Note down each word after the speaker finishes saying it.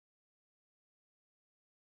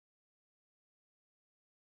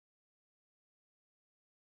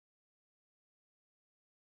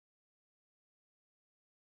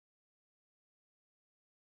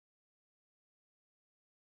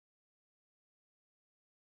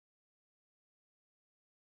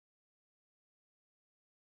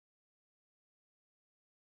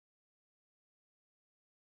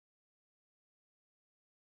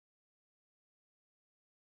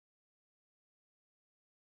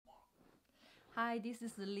Hi, this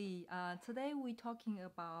is Lee. Today we're talking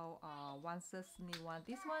about one Sisley one.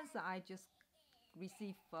 This one's I just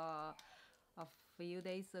received a few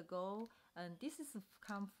days ago, and this is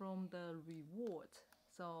come from the reward.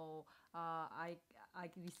 So I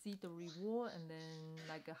received the reward and then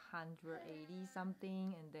like 180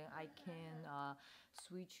 something, and then I can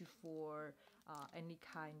switch for any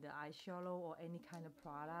kind of eyeshadow or any kind of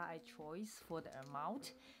product I choose for the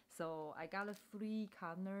amount. So I got a three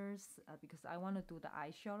colors because I want to do the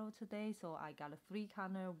eyeshadow today. So I got a three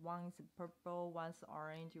color. One is purple, one's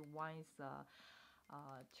orange, one is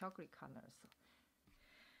chocolate colors.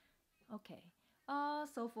 Okay.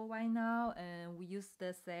 So for right now, and we use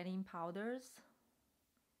the setting powders.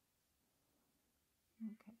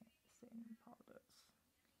 Okay, setting powders.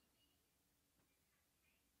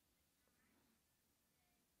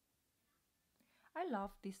 I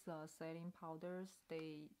love these setting powders.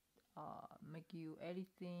 They make you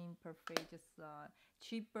everything perfect, just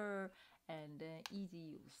cheaper and then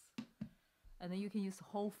easy use. And then you can use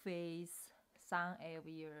whole face, sun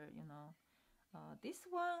area, you know. This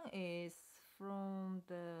one is from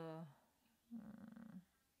the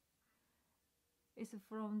it's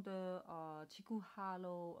from the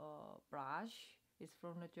Chikuhalo brush. It's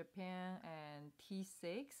from the Japan and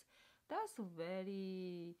T6. That's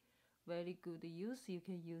very good use. You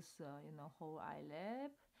can use whole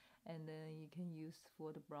eyelid, and then you can use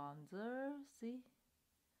for the bronzer. See,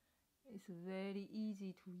 it's very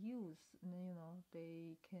easy to use.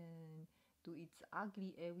 They can do its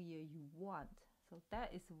ugly area you want. So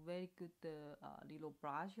that is very good. The little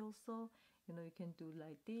brush also. You can do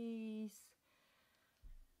like this.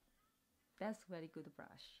 That's very good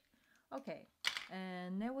brush. Okay,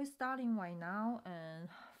 and then we're starting right now. And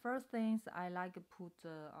first things I like to put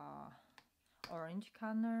the orange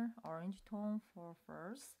color, orange tone for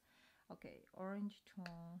first. Okay, orange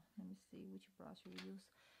tone. Let me see which brush we use.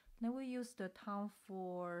 Then we use the tone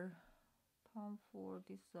for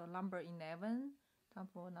this number 11. Tone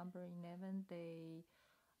for number 11. They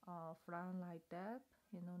flat like that.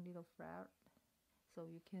 Little flat. So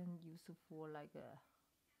you can use it for like a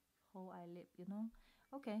whole eyelid.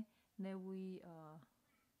 Okay, then we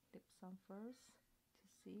lip some first to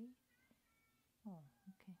see. Oh,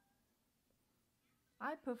 okay.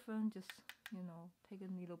 I prefer just take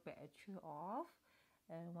a little battery off,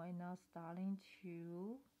 and right now starting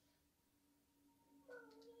to.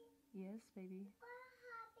 Yes, baby.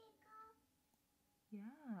 Yeah,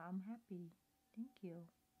 I'm happy. Thank you.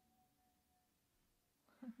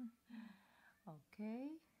 Okay,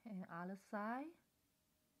 and other side.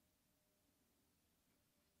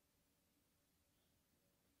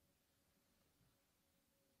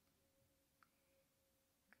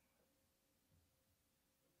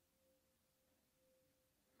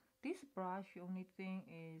 This brush, only thing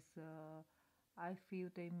is, I feel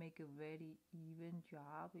they make a very even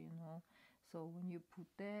job. So when you put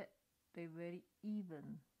that, they very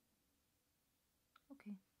even.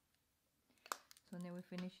 Okay. So then we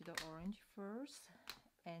finish the orange first,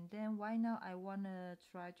 and then right now I wanna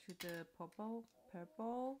try to the purple.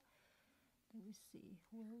 Purple. Let me see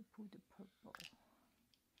where we put the purple.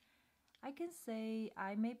 I can say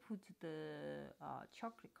I may put the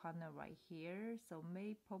chocolate color right here, so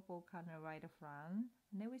may purple color right front,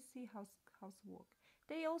 and then we see how's work.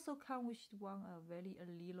 They also come with one a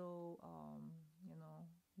little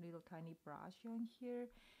little tiny brush on here.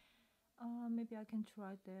 Maybe I can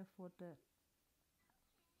try there for the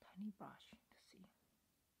tiny brush to see.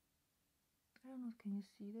 I don't know. Can you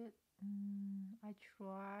see that? I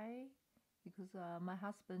try because my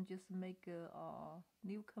husband just make a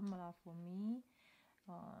new camera for me.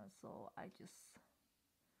 So I just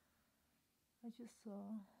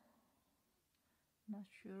not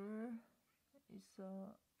sure it's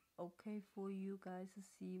okay for you guys to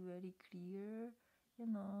see very clear. You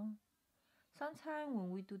know, sometimes when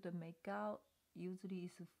we do the makeup, usually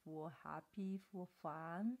it's for happy, for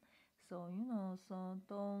fun. So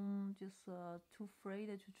don't just too afraid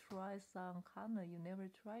to try some color you never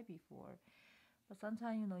tried before. But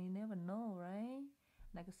sometimes you never know, right?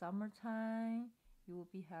 Like summertime, you will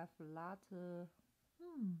be have a lot of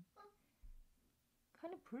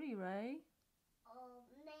kind of pretty, right?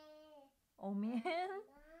 Oh man.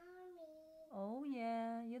 Oh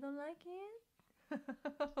yeah, you don't like it?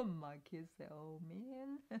 My kids say, "Oh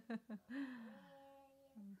man."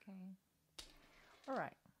 Okay. All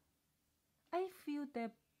right. I feel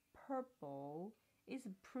that purple is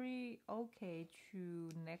pretty okay to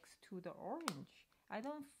next to the orange. I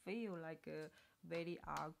don't feel like a very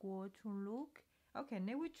agua to look. Okay,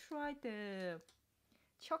 now we try the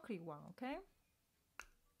chocolate one. Okay,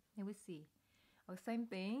 let me see. Same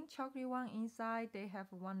thing, chocolate one inside, they have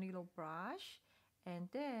one little brush, and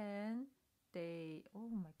then oh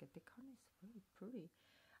my god, the color is very pretty.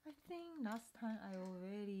 I think last time I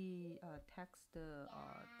already text the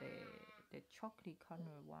chocolate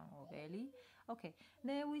color one already. Okay,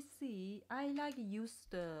 then we see I like use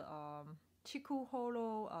the Chiku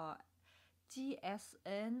Holo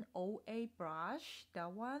GSNOA brush.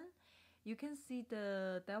 That one, you can see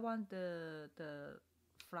that one the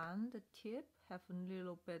front the tip have a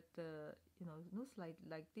little bit looks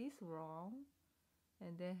like this wrong,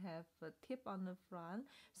 and they have a tip on the front.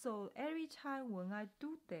 So every time when I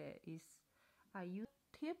do that is I use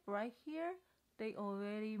tip right here. They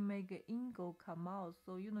already make an ingo come out,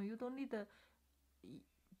 so you don't need to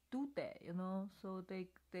do that, so they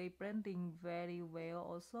blending very well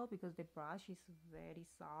also because the brush is very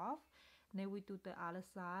soft. Then we do the other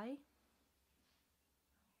side.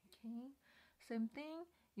 Okay, same thing,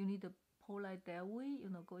 you need to pull like that way,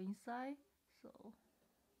 go inside. So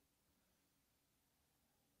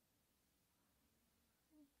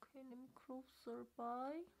okay, let me closer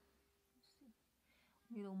by.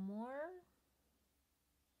 Little more.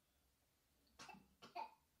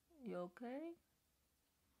 You okay?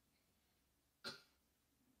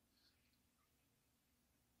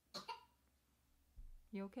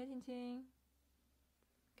 You okay, Ting Ting?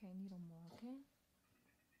 Okay, little more, okay?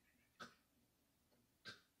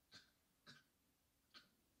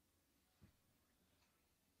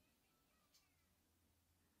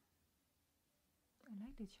 I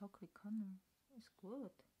like the chocolate color. It's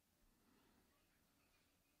good.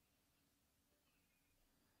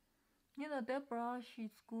 That brush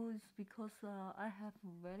is good because I have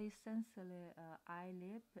very sensitive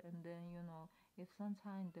eyelid, and then if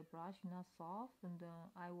sometimes the brush not soft, and then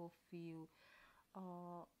I will feel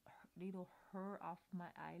little hurt of my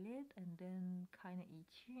eyelid, and then kind of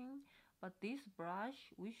itching. But this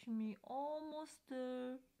brush wish me almost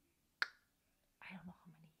I don't know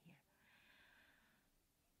how many years,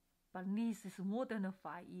 but this is more than a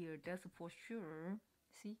 5 year, that's for sure.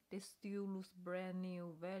 See, they still looks brand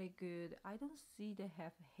new, very good. I don't see they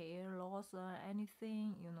have hair loss or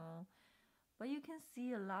anything, but you can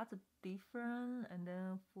see a lot of different. And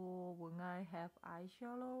then for when I have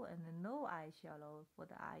eyeshadow and then no eyeshadow for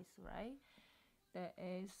the eyes, right? That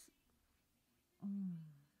is,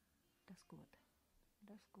 that's good.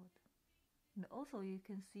 That's good. And also you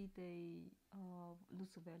can see they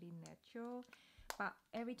looks very natural. But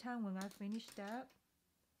every time when I finish that,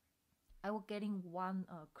 I will getting one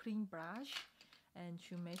clean brush, and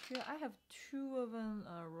to make sure I have two of them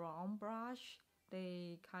round brush.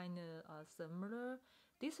 They kind of similar.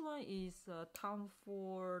 This one is Tom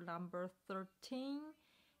Ford number 13.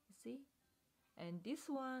 You see, and this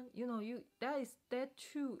one, that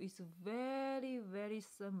two is very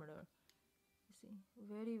similar. You see,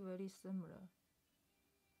 very similar.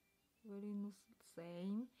 Very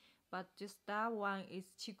same. But just that one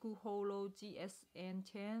is Chiku Holo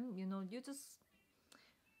GSN10. You just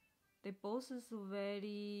they both is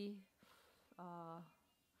very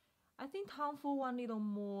I think Tom Ford one little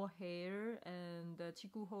more hair, and the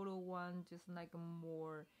Chiku Holo one just like a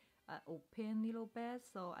more open little bit.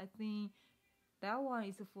 So I think that one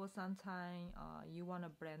is for sometime you want a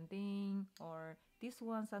blending, or this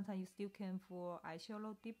one sometimes you still can for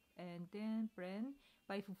eyeshadow dip and then blend.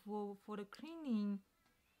 But if for the cleaning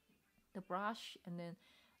the brush and then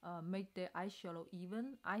make the eyeshadow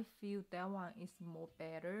even, I feel that one is more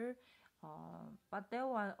better. But that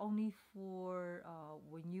one only for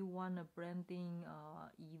when you want a blending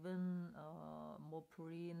even more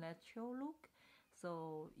pretty natural look,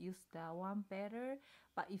 so use that one better.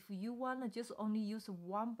 But if you want to just only use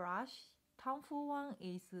one brush, Tom Ford one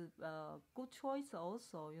is a good choice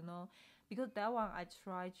also, because that one I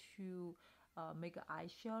try to make an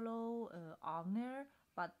eyeshadow on there,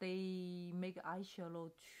 but they make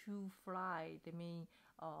eyeshadow too fly. They mean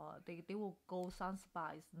they will go some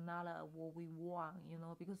spots not what we want,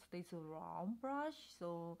 because there's a round brush,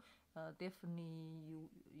 so definitely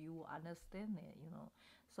you will understand it,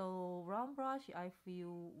 So round brush, I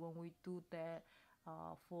feel when we do that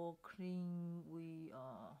for clean we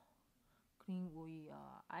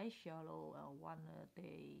eyeshadow one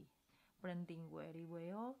they blending very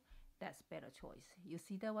well. That's better choice. You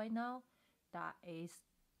see that right now? That is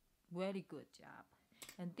very good job.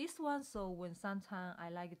 And this one, so when sometimes I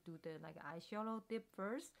like to do the like eyeshadow dip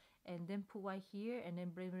first, and then put right here, and then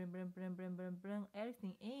bring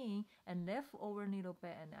everything in, and left over a little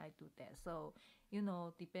bit, and I do that. So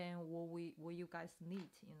depend what you guys need.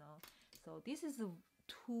 So this is a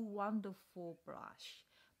two wonderful brush,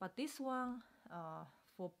 but this one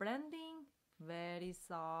for blending very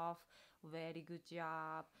soft. very good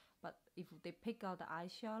job. But if they pick out the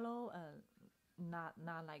eyeshadow, not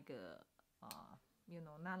like a,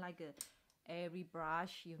 not like a every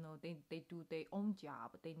brush, they do their own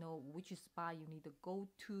job. They know which spot you need to go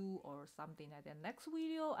to or something like that. Next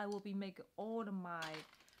video, I will be making all of my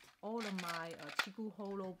Chiku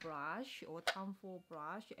Holo brush or Tom Ford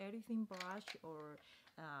brush, everything brush, or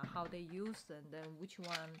how they use, and then which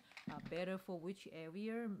one better for which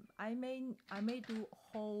area. I may do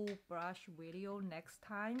whole brush video next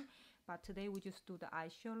time, but today we just do the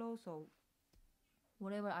eyeshadow. So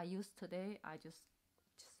whatever I use today, I just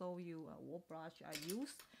show you what brush I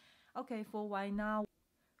use. Okay, for right now.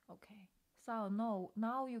 Okay, so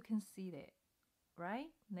now you can see that,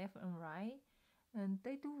 right? Left and right. And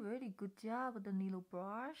they do really good job with the needle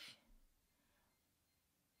brush.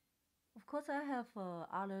 Of course, I have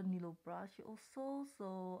other needle brush also,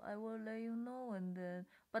 so I will let you know. And then,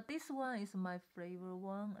 but this one is my favorite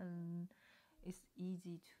one, and it's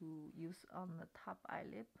easy to use on the top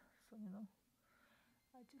eyelid. So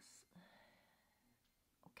I just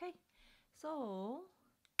okay. So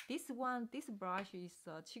this brush is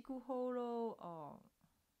Chiku Holo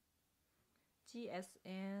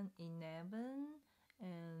GSN 11,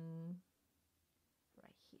 and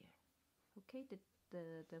right here. Okay,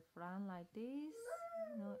 the front like this.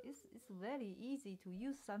 It's very easy to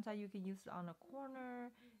use. Sometimes you can use it on a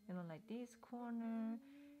corner, like this corner.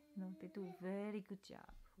 They do very good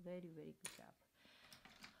job, very good job.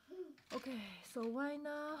 Okay, so right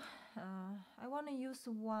now I want to use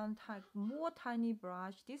one more tiny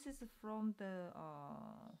brush. This is from the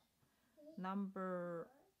number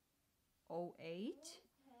 08.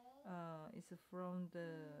 It's from the,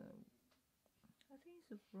 I think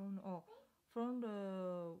it's from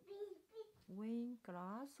the Wayne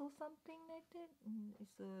Glass or something like that.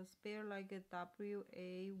 It's a spell like a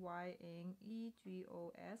WAYNEGOSS.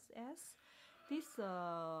 This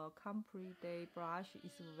company, they brush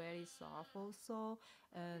is very soft also,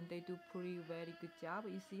 and they do very good job.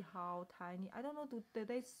 You see how tiny. I don't know, do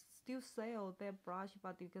they still sell their brush,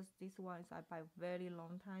 but because this one is I buy very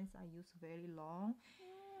long times, I use very long.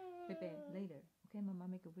 Baby, later. Okay, Mama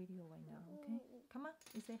make a video right now. Okay, come on.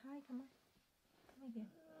 You say hi. Come on. Come here.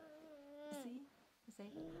 See? You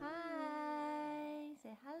say hi.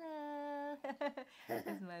 Say hello.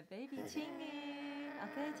 It's my baby Chingy.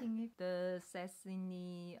 Okay, Chingy. The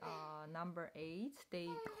Sisley number 8. They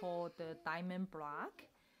call the diamond black.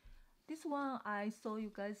 This one I saw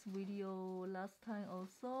you guys video last time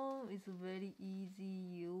also. It's very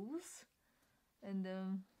easy use, and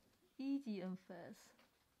easy and fast.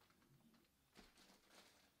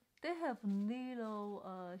 They have little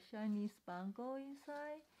shiny spangle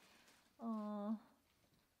inside.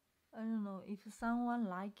 I don't know if someone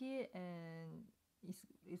like it, and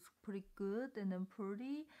it's pretty good and then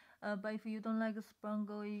pretty. But if you don't like a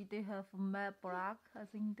spangle, they have matte black. I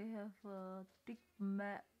think they have a thick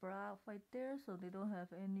matte black right there, so they don't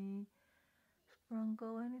have any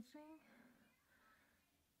spangle or anything.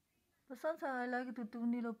 But sometimes I like to do a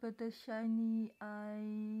little bit of shiny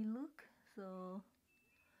eye look, so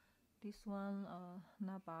this one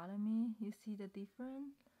not bother me. You see the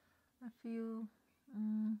difference? I feel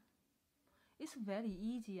it's very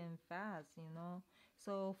easy and fast,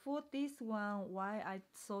 So for this one, why I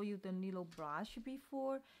show you the little brush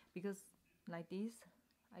before, because like this,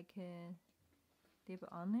 I can dip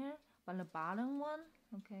on here. But the bottom one,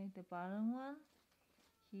 okay, the bottom one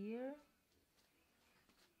here,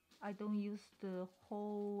 I don't use the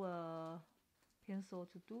whole pencil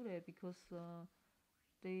to do that, because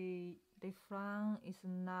the front is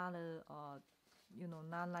not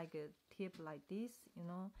not like a tip like this,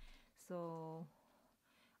 so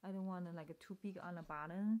I don't want to like too big on the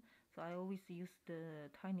bottom, so I always use the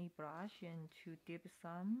tiny brush and to dip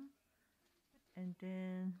some, and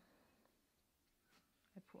then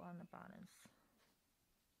I put on the bottoms.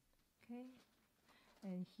 Okay,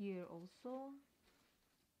 and here also.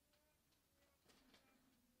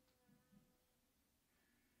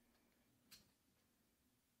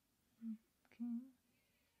 Okay.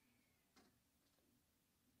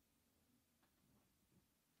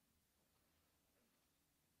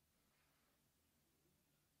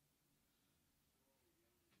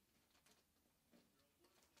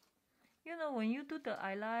 When you do the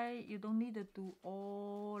eyeliner, you don't need to do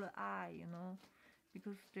all the eye,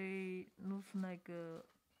 because they looks like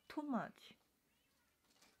too much.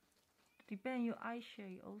 Depend your eye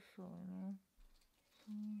shade also,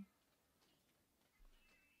 So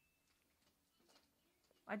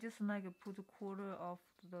I just like put a quarter of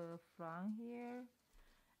the front here,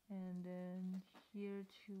 and then here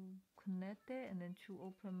to connect it, and then to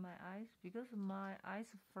open my eyes, because my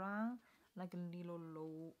eyes front like a little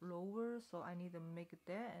lower, so I need to make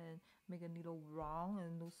that and make a little round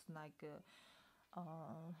and looks like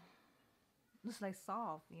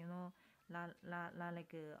soft, not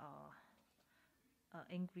like a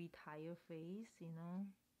angry tired face,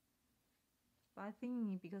 But I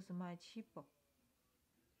think because of my cheekbone,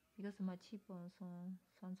 so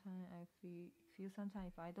sometimes I feel sometimes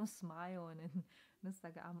if I don't smile and then looks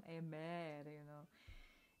like I'm mad.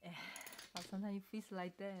 But sometimes it feels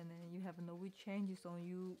like that, and then you have no way changes. So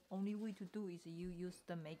you only way to do is you use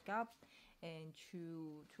the makeup and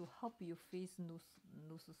to help your face look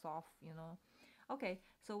soft. Okay,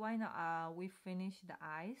 so why not we finish the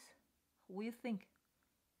eyes? What do you think?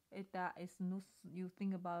 If that is look, you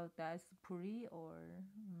think about that is pretty or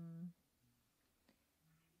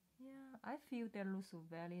yeah, I feel that looks a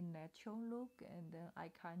very natural look, and I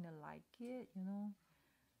kind of like it.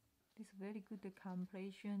 This very good the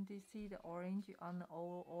completion. You see the orange on the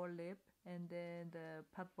all lip, and then the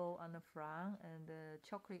purple on the front, and the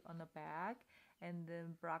chocolate on the back, and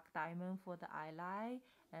then black diamond for the eyeliner,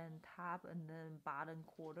 and top and then bottom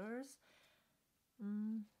quarters.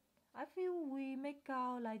 Mm, I feel we make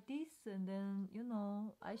out like this, and then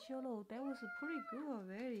eyeshadow that was pretty good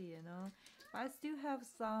already. I still have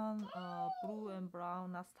some blue and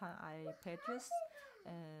brown last time I purchased,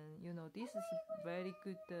 and this is very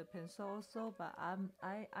good pencil also. But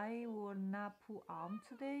I will not put on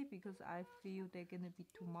today because I feel they're gonna be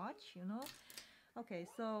too much. Okay,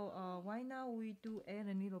 so why now we do add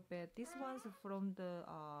a little bit. This one's from the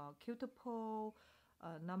cuticle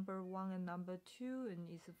number 1 and number 2, and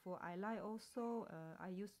it's for eyeliner also. I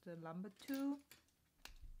use the number 2.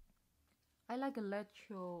 I like a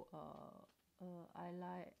natural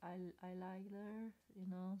eyeliner,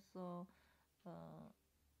 so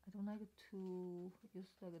I don't like to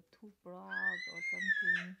use like a too broad or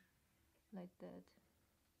something like that.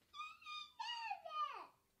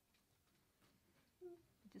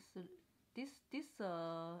 Just this is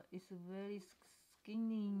a very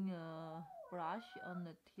skinny brush on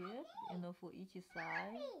the tip, for each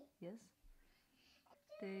side. Yes.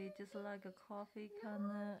 They just like a coffee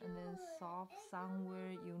color and then soft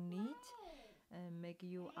somewhere you need and make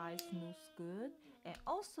your eyes look good. And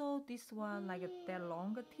also this one like that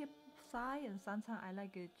longer tip side, and sometimes I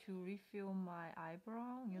like it to refill my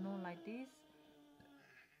eyebrow, like this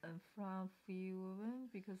and front few of them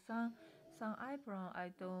because some eyebrow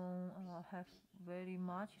I don't have very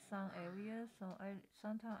much some areas, so I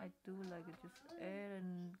sometimes I do like just add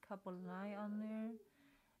a couple line on there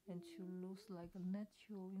and to looks like a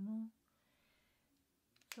natural.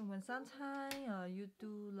 So when sometimes you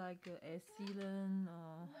do like a sealant,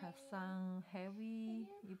 have some heavy,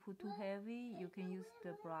 you put too heavy, you can use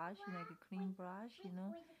the brush like a clean brush, to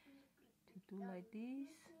do like this,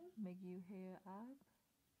 make your hair up.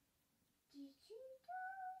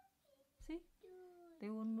 See, they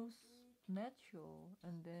will look natural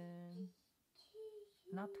and then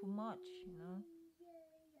not too much.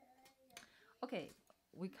 Okay,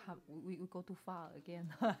 we go too far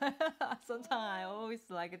again. Sometimes I always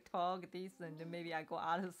like talk this and then maybe I go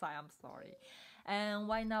other side. I'm sorry. And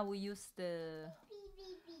why not we use the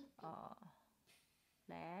uh,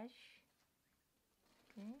 lash?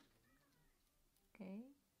 Okay, okay.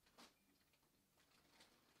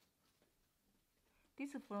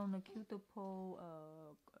 This is from the cuticle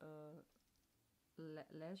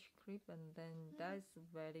lash clip, and then that is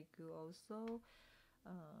very good also.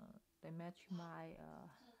 They match my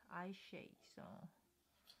eye shade, so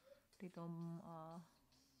they don't uh,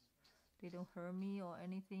 they don't hurt me or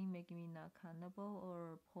anything, make me not comfortable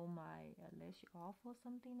or pull my lash off or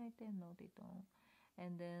something like that. No, they don't.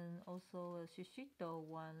 And then also Shishito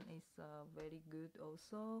one is very good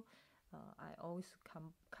also. I always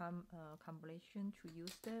combination to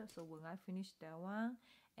use that. So when I finish that one,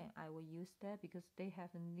 and I will use that because they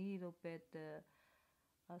have a little bit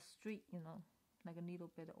street, like a little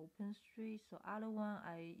bit open street. So other one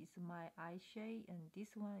is my eye shade, and this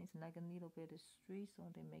one is like a little bit of street. So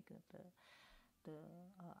they make the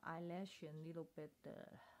eyelash a little bit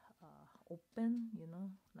open,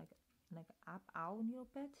 like up out a little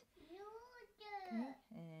bit. Okay,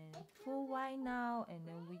 and for right now, and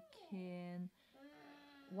then we can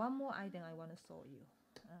one more item I want to show you.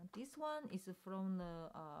 This one is from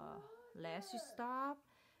the lash stop,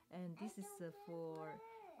 and this is for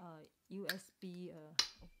USB.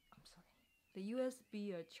 I'm sorry, the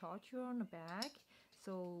USB charger on the back.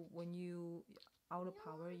 So when you out of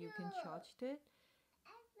power, you can charge it.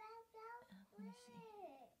 Let me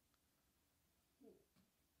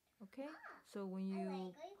see. Okay, so when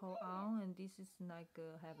you pull on, and this is like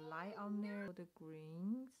have light on there, the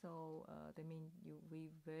green, so that means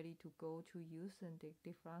we ready to go to use, and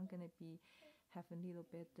the front gonna be have a little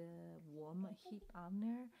bit warm heat on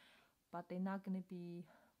there, but they're not gonna be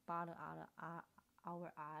bother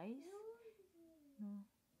our eyes. No.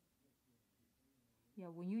 Yeah,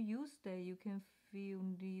 when you use that, you can feel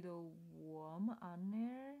little warm on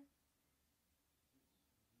there.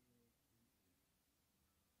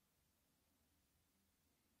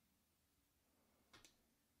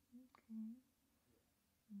 Okay,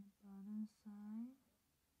 on the bottom side.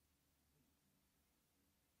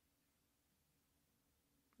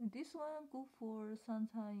 And this one good for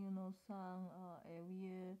sometimes, some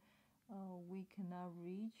area we cannot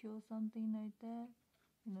reach or something like that.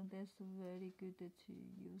 That's very good to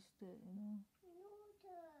use that.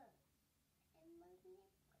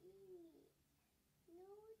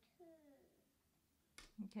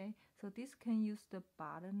 Okay, so this can use the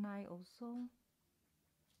butter knife also.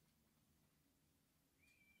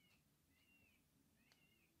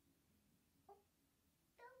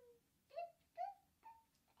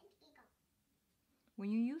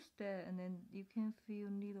 When you use that, and then you can feel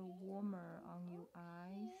a little warmer on your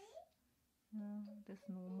eyes. That's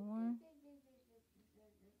normal.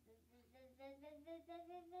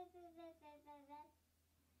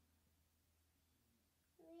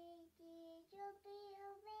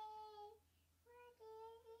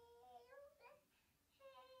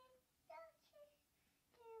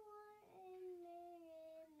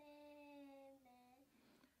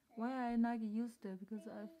 Why I like use that? Because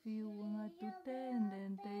I feel when I do that, and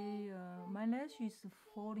then my lash is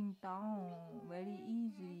falling down very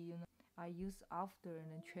easy. I use after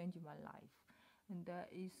and then change my life, and that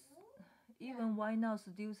is even right now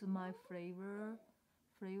still is my flavor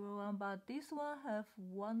one. But this one have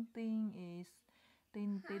one thing is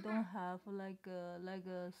they don't have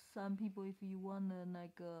some people, if you wanna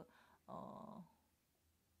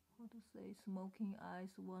how to say, smoking eyes,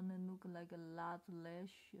 wanna look like a large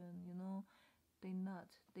lash, and they not.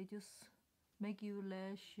 They just make you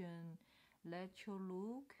lash and natural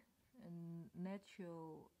look, and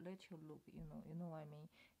natural look. You know what I mean.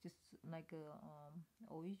 Just like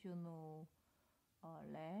a original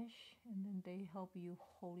lash, and then they help you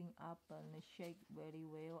holding up and shake very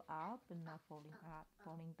well up and not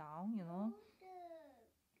falling down.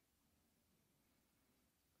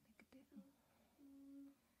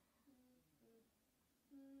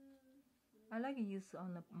 I like to use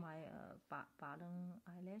on my bottom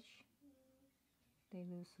eyelash. They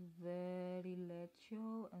look very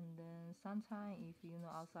natural, and then sometimes if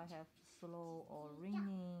outside have slow or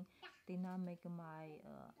raining, they not make my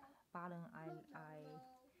bottom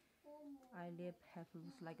eyelid have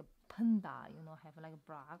looks like a panda, have like a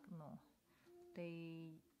black. No,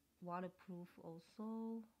 they waterproof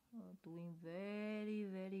also, doing very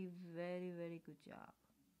very very very good job.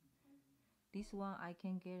 This one I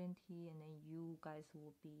can guarantee, and then you guys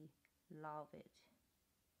will be love it.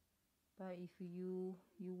 But if you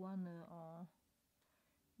wanna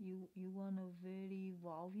you want a very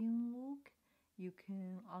volume look, you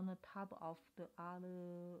can on the top of the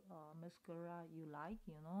other mascara you like.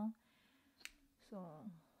 So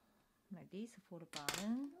like this for the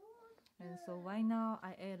bottom. And so right now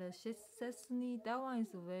I add a Sisley. That one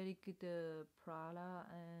is a very good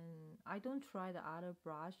product, and I don't try the other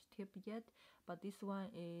brush tip yet. But this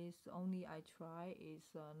one is only I try is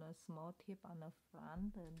on a small tip on the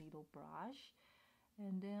front, the little brush,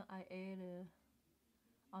 and then I add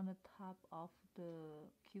on the top of the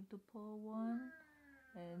cuticle one.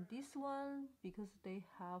 And this one, because they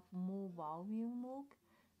have more volume look,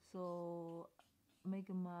 so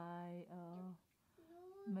make my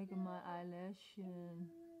eyelash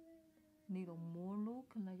little more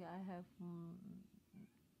look like I have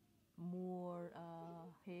more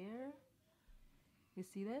hair. You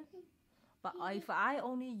see that? But if I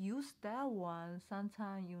only use that one,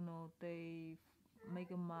 sometimes they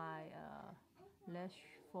make my lash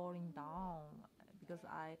falling down, because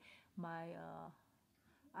my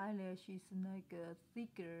eyelash is like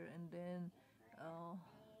thicker, and then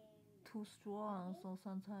too strong, so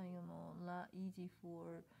sometimes not easy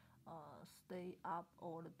for stay up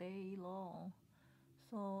all the day long.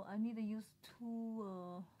 So I need to use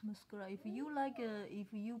two mascara. If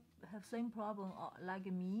you have same problem like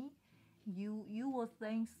me, you will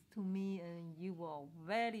thanks to me, and you will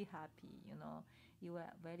very happy. You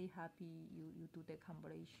are very happy. You do the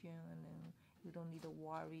combination, and then you don't need to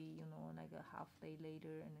worry. Like a half day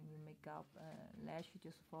later, and then you make up lash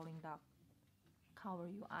just falling down, cover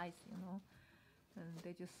your eyes. And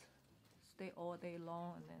they just stay all day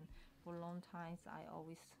long, and then for long times I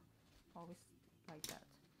always always like that.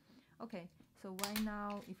 Okay, so right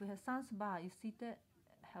now, if you have sunspot, you see that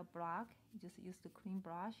have black, you just use the clean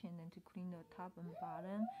brush and then to clean the top and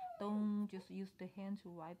bottom. Don't just use the hand to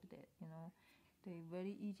wipe it, you know. They're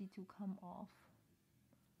very easy to come off.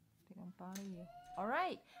 They don't bother you. All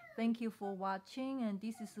right, thank you for watching, and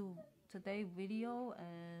this is today's video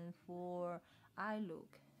and for eye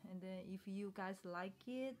look. And then if you guys like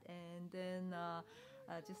it, and then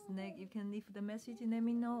just you can leave the message and let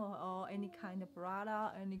me know, or any kind of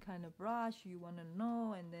product, any kind of brush you want to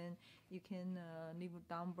know, and then you can leave it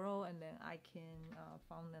down below, and then I can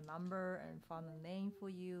find the number and find the name for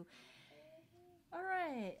you. All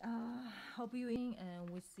right, hope you and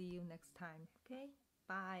we'll see you next time. Okay,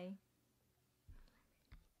 bye.